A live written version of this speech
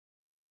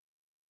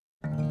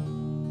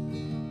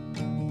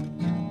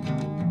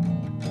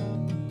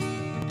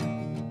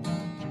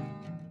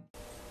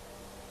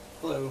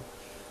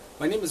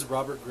My name is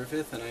Robert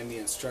Griffith, and I'm the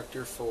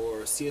instructor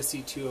for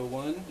CSC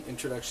 201,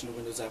 Introduction to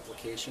Windows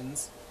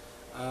Applications.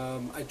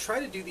 I try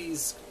to do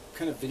these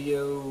kind of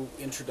video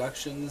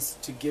introductions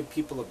to give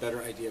people a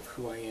better idea of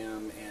who I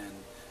am and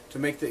to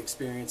make the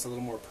experience a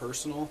little more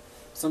personal.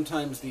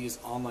 Sometimes these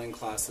online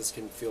classes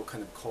can feel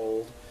kind of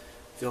cold.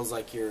 Feels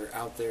like you're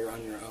out there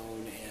on your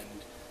own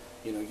and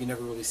you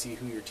never really see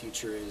who your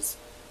teacher is.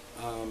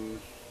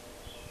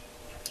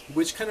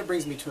 Which kind of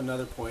brings me to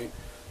another point.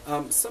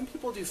 Some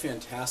people do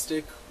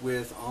fantastic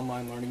with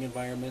online learning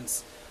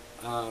environments,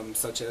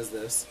 such as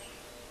this,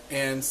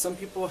 and some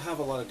people have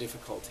a lot of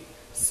difficulty.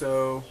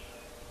 So,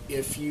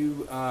 if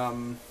you're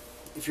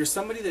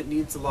somebody that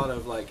needs a lot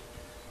of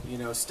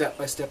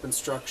step-by-step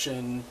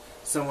instruction,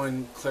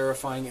 someone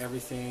clarifying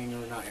everything,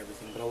 or not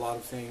everything, but a lot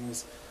of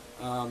things,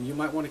 you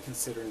might want to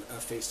consider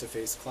a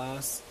face-to-face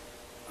class.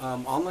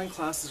 Online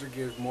classes are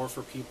geared more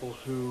for people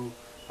who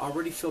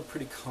already feel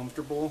pretty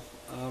comfortable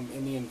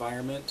in the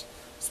environment,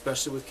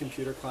 especially with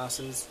computer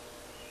classes,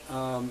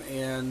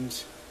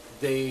 and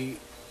they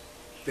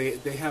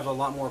have a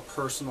lot more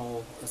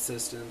personal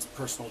assistance,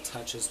 personal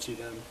touches to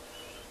them.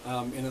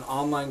 In an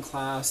online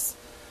class,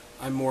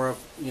 I'm more of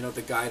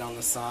the guide on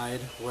the side,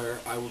 where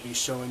I will be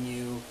showing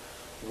you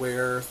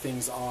where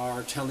things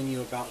are, telling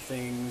you about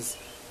things,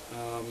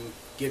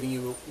 giving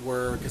you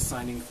work,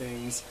 assigning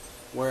things.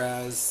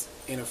 Whereas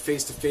in a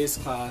face-to-face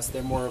class,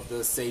 they're more of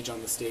the sage on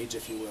the stage,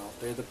 if you will.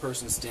 They're the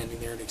person standing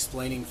there and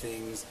explaining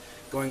things,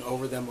 going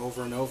over them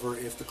over and over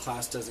if the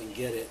class doesn't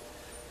get it.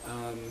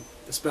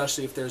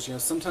 Especially if there's,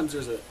 sometimes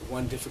there's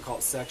one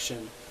difficult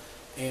section,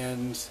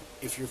 and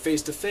if you're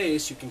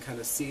face-to-face, you can kind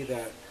of see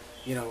that,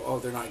 oh,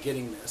 they're not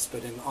getting this.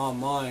 But in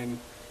online,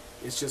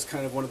 it's just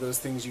kind of one of those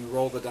things, you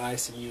roll the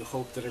dice and you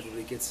hope that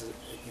everybody gets,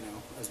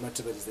 as much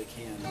of it as they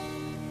can.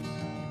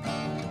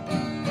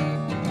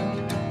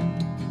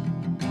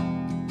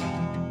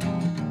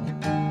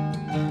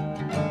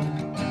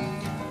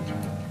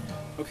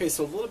 Okay,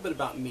 so a little bit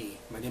about me.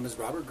 My name is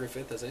Robert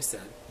Griffith, as I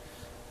said.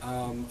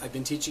 I've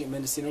been teaching at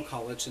Mendocino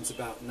College since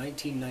about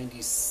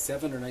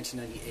 1997 or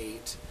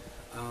 1998.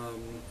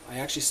 I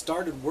actually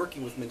started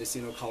working with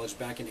Mendocino College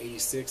back in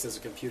 '86 as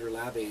a computer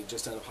lab aide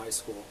just out of high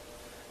school,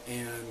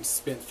 and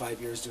spent 5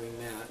 years doing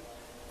that.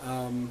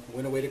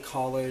 Went away to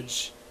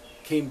college,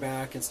 came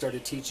back and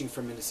started teaching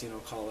for Mendocino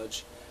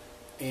College,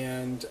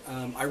 and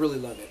I really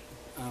love it.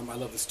 I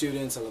love the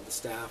students, I love the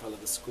staff, I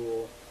love the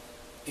school.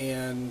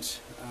 And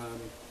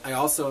I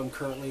also am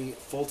currently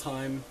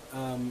full-time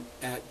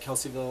at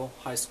Kelseyville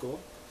High School,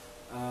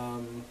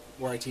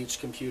 where I teach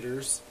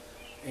computers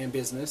and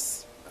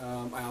business.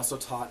 I also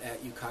taught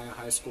at Ukiah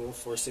High School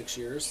for 6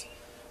 years.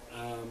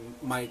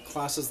 My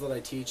classes that I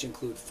teach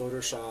include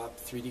Photoshop,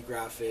 3D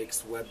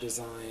graphics, web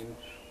design,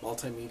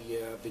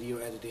 multimedia, video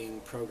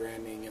editing,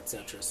 programming,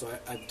 etc. So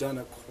I've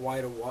done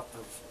quite a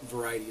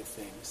variety of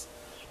things.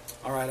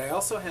 All right, I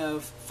also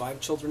have 5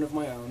 children of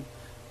my own.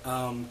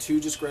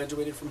 2 just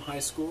graduated from high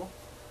school.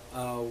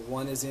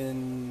 One is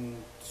in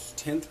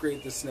 10th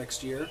grade this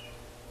next year.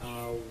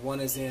 One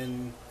is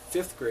in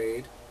 5th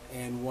grade,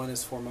 and one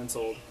is 4 months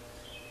old.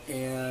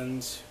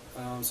 And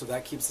so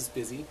that keeps us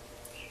busy.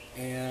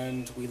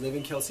 And we live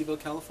in Kelseyville,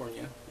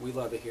 California. We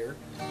love it here.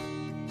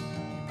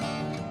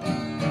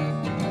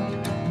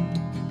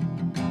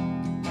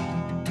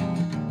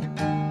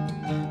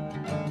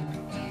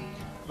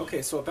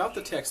 Okay, so about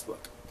the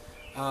textbook.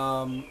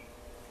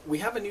 We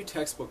have a new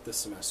textbook this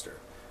semester.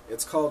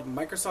 It's called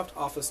Microsoft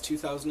Office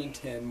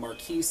 2010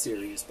 Marquee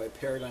Series by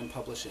Paradigm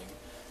Publishing,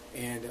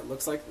 and it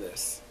looks like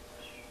this.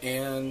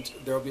 And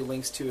there will be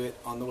links to it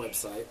on the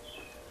website.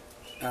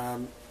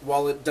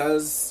 While it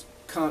does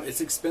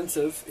it's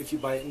expensive if you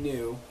buy it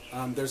new.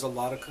 There's a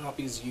lot of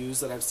copies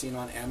used that I've seen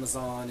on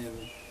Amazon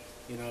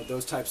and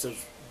those types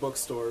of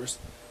bookstores.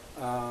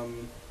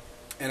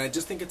 And I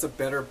just think it's a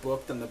better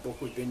book than the book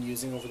we've been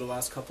using over the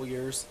last couple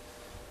years.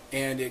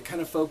 And it kind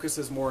of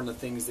focuses more on the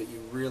things that you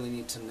really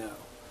need to know,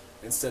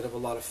 instead of a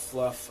lot of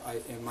fluff,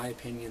 in my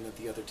opinion, that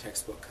the other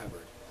textbook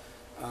covered.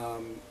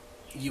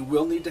 You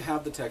will need to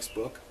have the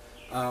textbook,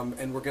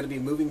 and we're going to be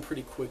moving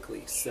pretty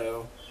quickly.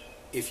 So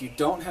if you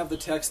don't have the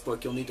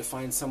textbook, you'll need to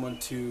find someone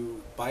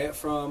to buy it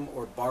from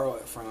or borrow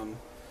it from,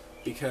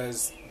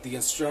 because the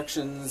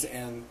instructions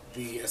and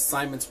the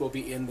assignments will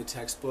be in the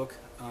textbook.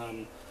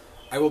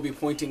 I will be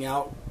pointing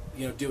out,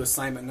 do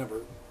assignment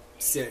number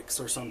 6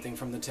 or something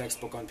from the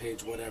textbook on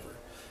page whatever,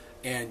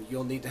 and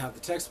you'll need to have the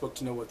textbook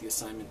to know what the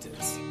assignment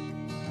is.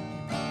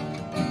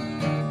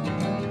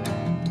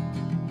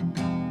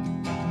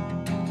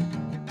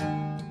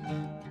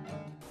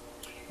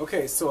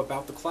 Okay, so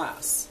about the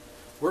class.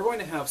 We're going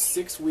to have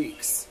 6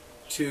 weeks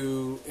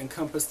to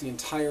encompass the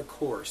entire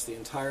course, the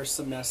entire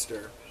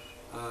semester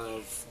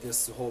of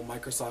this whole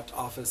Microsoft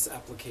Office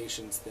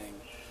applications thing.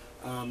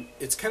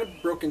 It's kind of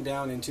broken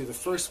down into, the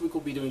first week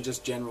we'll be doing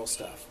just general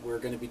stuff. We're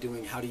going to be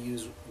doing how to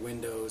use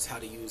Windows, how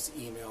to use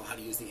email, how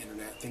to use the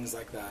internet, things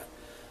like that.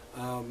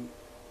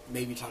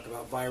 Maybe talk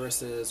about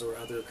viruses or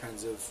other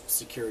kinds of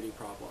security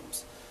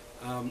problems.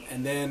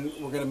 And then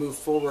we're going to move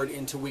forward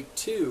into week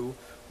 2.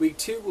 Week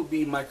 2 will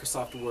be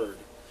Microsoft Word.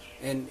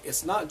 And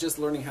it's not just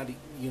learning how to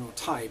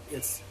type,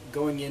 it's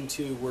going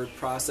into word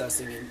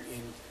processing and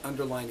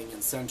underlining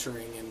and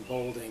centering and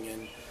bolding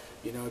and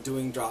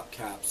doing drop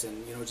caps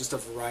and just a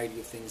variety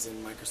of things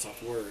in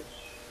Microsoft Word.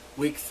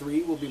 Week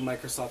 3 will be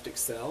Microsoft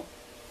Excel,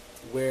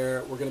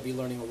 where we're going to be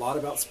learning a lot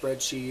about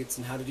spreadsheets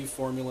and how to do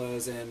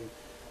formulas, and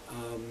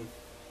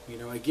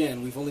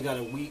again, we've only got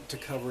a week to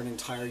cover an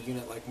entire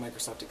unit like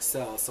Microsoft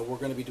Excel, so we're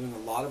going to be doing a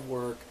lot of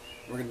work.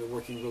 We're going to be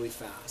working really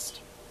fast.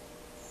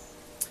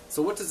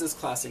 So what does this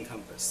class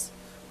encompass?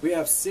 We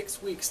have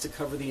 6 weeks to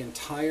cover the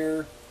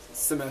entire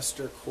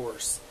semester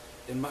course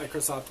in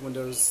Microsoft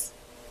Windows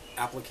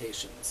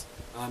applications.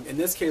 In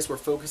this case, we're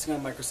focusing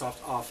on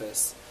Microsoft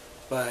Office,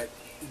 but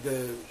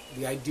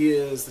the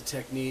ideas, the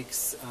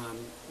techniques,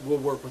 will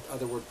work with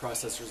other word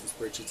processors and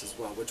spreadsheets as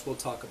well, which we'll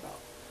talk about.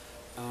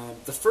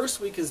 The first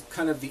week is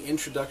kind of the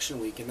introduction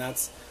week, and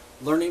that's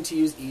learning to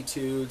use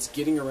etudes,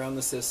 getting around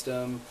the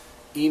system,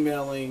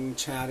 emailing,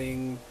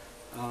 chatting,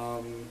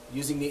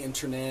 using the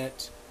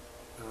internet,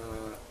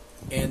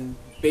 and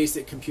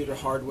basic computer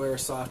hardware,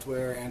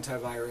 software,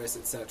 antivirus,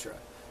 etc.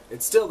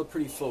 It's still a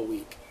pretty full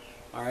week.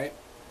 All right.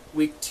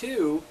 Week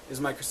 2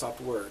 is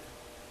Microsoft Word.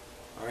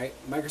 All right.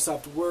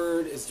 Microsoft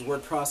Word is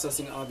word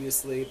processing,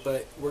 obviously,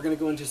 but we're going to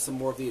go into some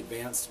more of the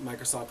advanced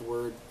Microsoft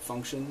Word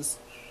functions.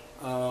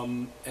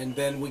 And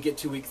then we get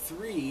to week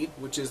 3,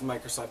 which is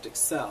Microsoft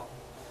Excel.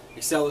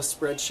 Excel is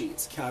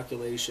spreadsheets,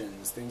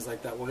 calculations, things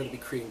like that. We're going to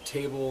be creating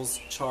tables,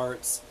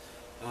 charts,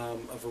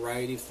 a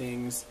variety of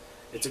things.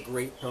 It's a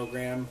great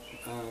program.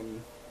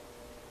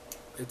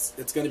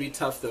 It's going to be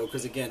tough though,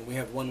 because again, we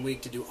have 1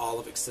 week to do all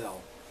of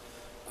Excel.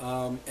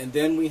 And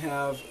then we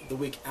have the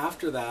week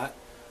after that,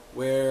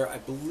 where I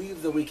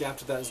believe the week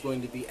after that is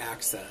going to be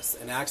Access.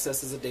 And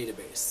Access is a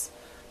database.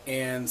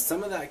 And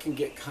some of that can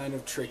get kind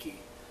of tricky.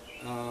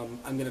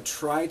 I'm going to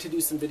try to do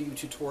some video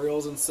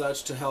tutorials and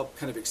such to help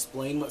kind of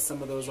explain what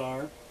some of those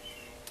are.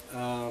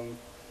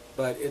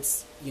 But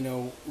it's,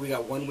 we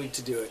got 1 week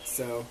to do it.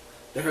 So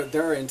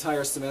there are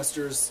entire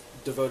semesters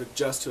devoted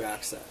just to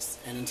Access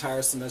and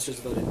entire semesters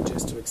devoted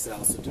just to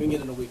Excel. So doing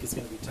it in a week is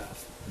going to be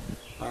tough.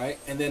 All right,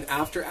 and then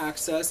after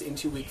Access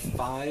into week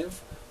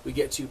 5, we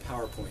get to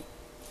PowerPoint.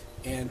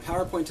 And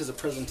PowerPoint is a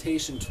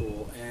presentation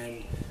tool,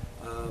 and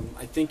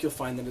I think you'll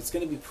find that it's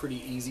going to be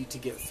pretty easy to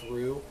get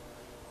through.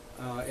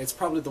 It's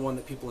probably the one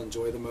that people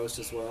enjoy the most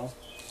as well.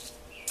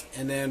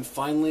 And then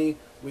finally,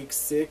 week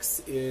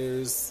 6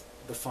 is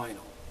the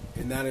final.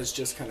 And that is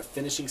just kind of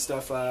finishing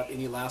stuff up,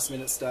 any last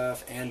minute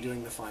stuff, and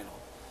doing the final.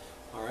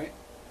 All right?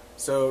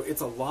 So it's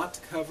a lot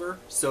to cover,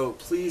 so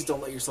please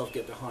don't let yourself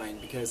get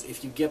behind, because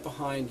if you get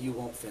behind, you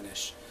won't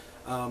finish.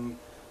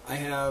 I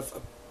have,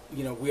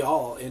 we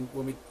all,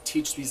 when we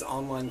teach these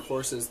online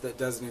courses that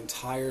does an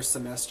entire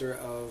semester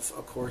of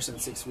a course in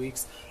 6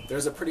 weeks,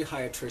 there's a pretty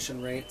high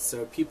attrition rate,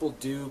 so people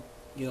do,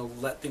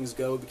 let things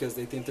go because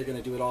they think they're going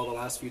to do it all the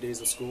last few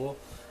days of school,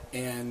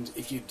 and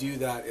if you do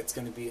that, it's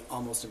going to be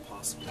almost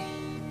impossible.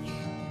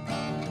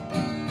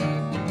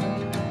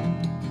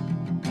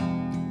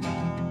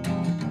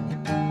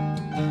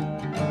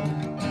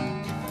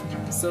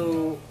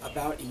 So,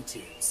 about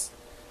etudes.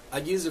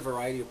 I've used a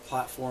variety of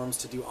platforms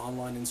to do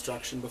online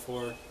instruction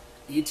before.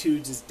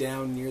 Etudes is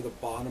down near the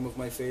bottom of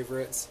my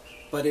favorites,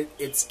 but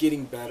it's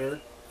getting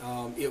better.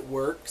 It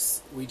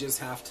works. We just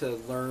have to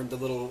learn the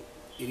little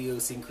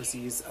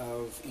idiosyncrasies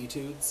of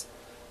etudes.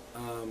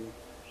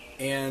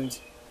 And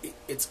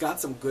it's got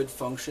some good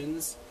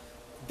functions.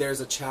 There's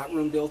a chat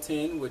room built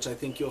in, which I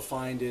think you'll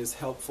find is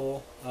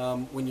helpful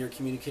when you're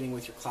communicating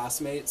with your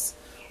classmates.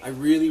 I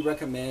really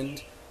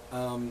recommend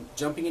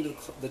jumping into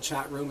the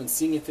chat room and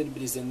seeing if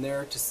anybody's in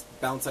there to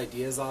bounce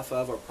ideas off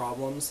of or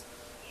problems.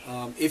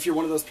 If you're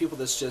one of those people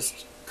that's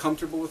just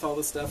comfortable with all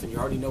this stuff and you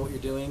already know what you're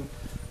doing,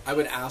 I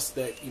would ask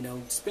that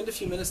spend a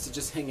few minutes to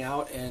just hang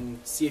out and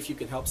see if you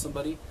can help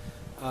somebody.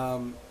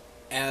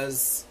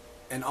 As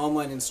an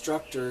online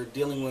instructor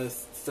dealing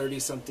with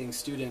 30-something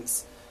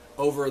students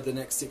over the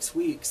next 6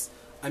 weeks,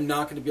 I'm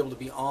not going to be able to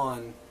be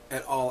on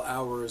at all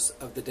hours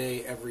of the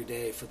day every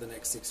day for the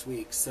next 6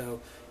 weeks. So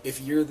if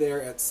you're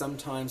there at some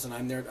times and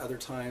I'm there at other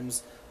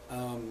times,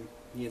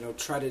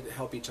 try to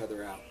help each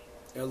other out.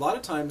 A lot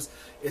of times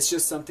it's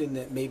just something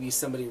that maybe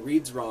somebody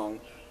reads wrong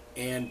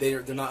and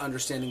they're not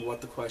understanding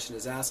what the question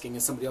is asking,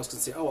 and somebody else can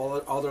say, oh,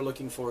 all they're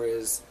looking for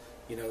is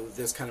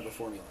this kind of a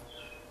formula.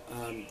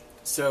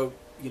 So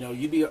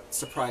you'd be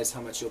surprised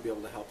how much you'll be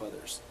able to help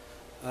others.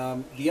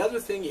 The other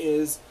thing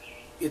is,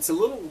 it's a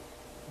little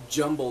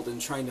jumbled in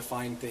trying to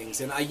find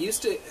things, and I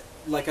used to,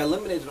 I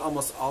eliminated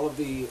almost all of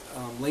the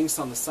links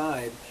on the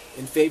side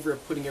in favor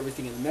of putting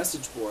everything in the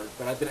message board,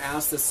 but I've been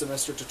asked this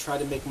semester to try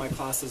to make my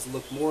classes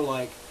look more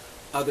like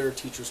other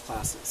teachers'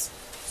 classes.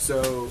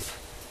 So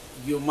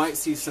you might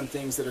see some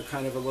things that are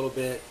kind of a little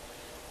bit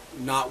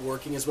not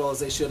working as well as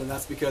they should, and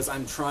that's because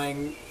I'm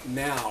trying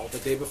now, the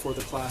day before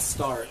the class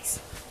starts,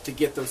 to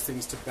get those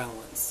things to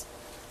balance.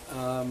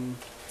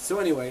 So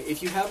anyway,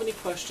 if you have any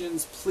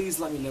questions, please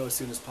let me know as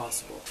soon as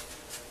possible.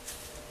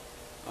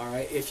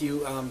 Alright, if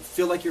you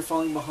feel like you're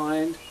falling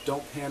behind,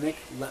 don't panic,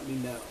 let me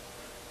know.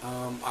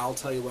 I'll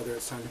tell you whether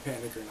it's time to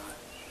panic or not.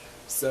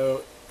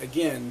 So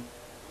again,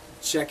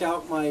 check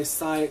out my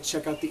site,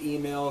 check out the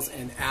emails,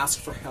 and ask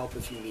for help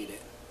if you need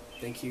it.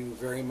 Thank you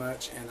very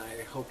much, and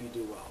I hope you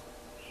do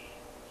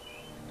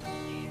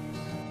well.